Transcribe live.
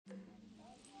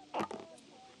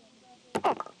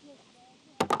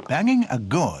Banging a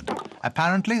gourd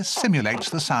apparently simulates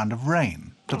the sound of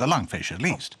rain, to the lungfish at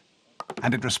least,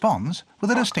 and it responds with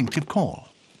a distinctive call.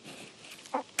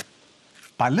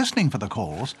 By listening for the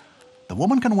calls, the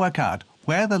woman can work out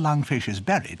where the lungfish is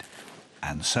buried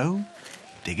and so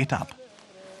dig it up.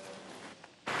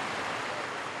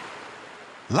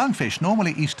 Lungfish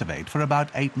normally estivate for about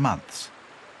 8 months,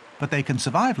 but they can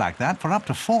survive like that for up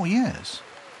to 4 years.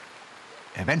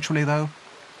 Eventually, though,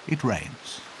 it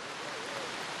rains.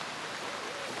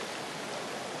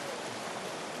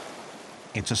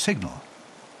 It's a signal,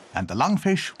 and the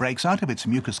lungfish breaks out of its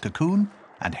mucus cocoon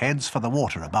and heads for the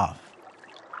water above.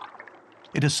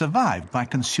 It has survived by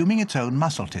consuming its own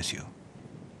muscle tissue,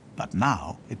 but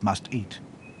now it must eat.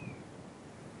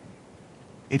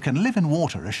 It can live in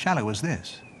water as shallow as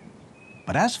this,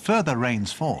 but as further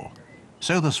rains fall,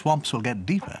 so the swamps will get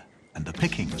deeper and the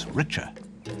pickings richer.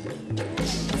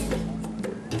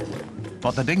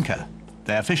 For the dinka,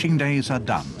 their fishing days are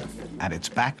done, and it's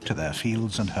back to their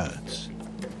fields and herds.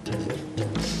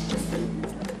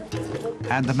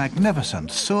 And the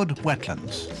magnificent Sud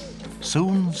wetlands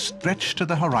soon stretch to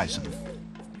the horizon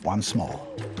once more.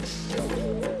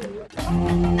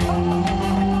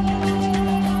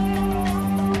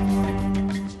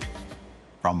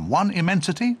 From one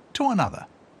immensity to another,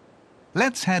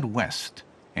 let's head west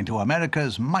into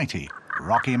America's mighty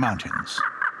Rocky Mountains.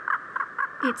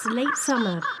 It's late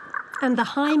summer, and the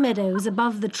high meadows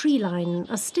above the tree line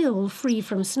are still free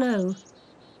from snow.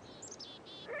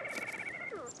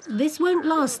 This won't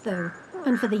last, though,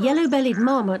 and for the yellow-bellied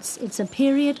marmots, it's a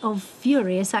period of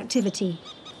furious activity.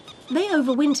 They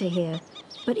overwinter here,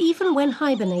 but even when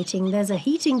hibernating, there's a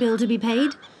heating bill to be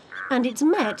paid, and it's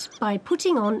met by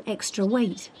putting on extra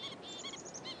weight.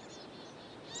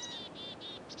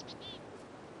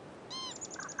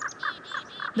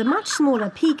 The much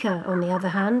smaller pika, on the other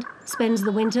hand, spends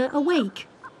the winter awake.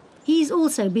 He's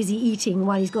also busy eating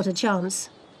while he's got a chance.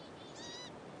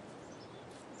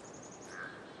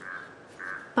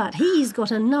 But he's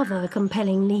got another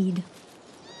compelling need.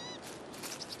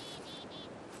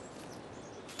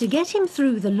 To get him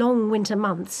through the long winter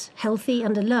months, healthy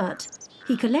and alert,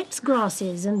 he collects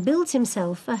grasses and builds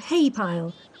himself a hay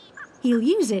pile. He'll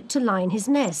use it to line his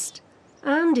nest,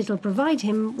 and it'll provide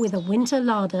him with a winter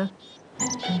larder.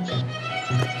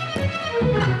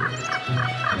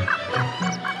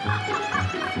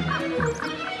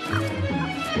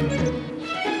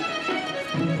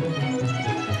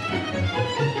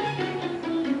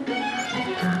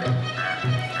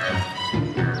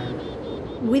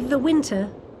 With the winter,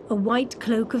 a white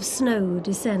cloak of snow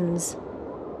descends.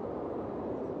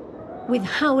 With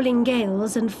howling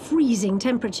gales and freezing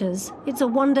temperatures, it's a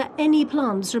wonder any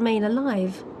plants remain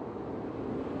alive.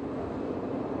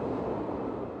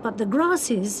 But the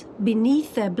grasses,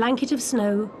 beneath their blanket of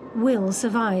snow, will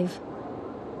survive.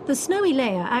 The snowy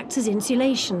layer acts as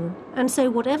insulation, and so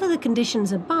whatever the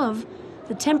conditions above,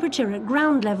 the temperature at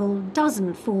ground level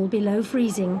doesn't fall below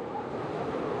freezing.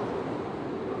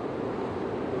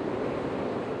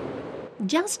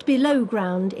 Just below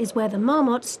ground is where the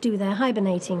marmots do their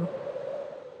hibernating.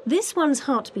 This one's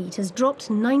heartbeat has dropped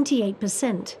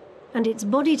 98%, and its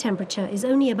body temperature is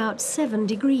only about 7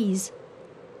 degrees.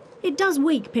 It does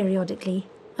wake periodically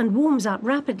and warms up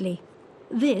rapidly.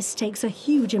 This takes a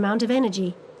huge amount of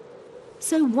energy.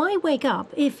 So why wake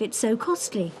up if it's so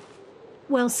costly?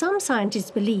 Well, some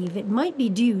scientists believe it might be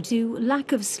due to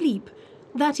lack of sleep,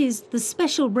 that is, the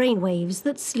special brainwaves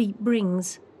that sleep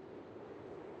brings.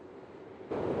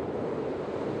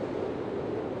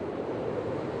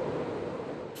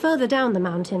 Further down the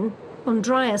mountain, on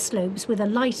drier slopes with a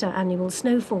lighter annual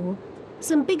snowfall,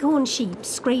 some bighorn sheep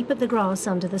scrape at the grass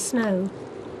under the snow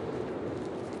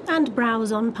and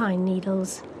browse on pine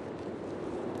needles.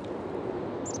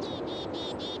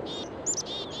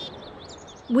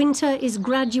 Winter is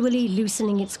gradually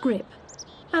loosening its grip,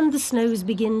 and the snows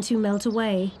begin to melt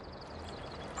away.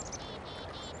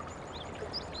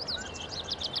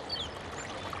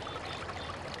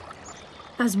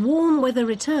 As warm weather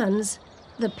returns,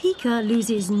 the pika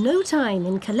loses no time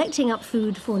in collecting up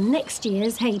food for next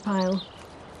year's hay pile.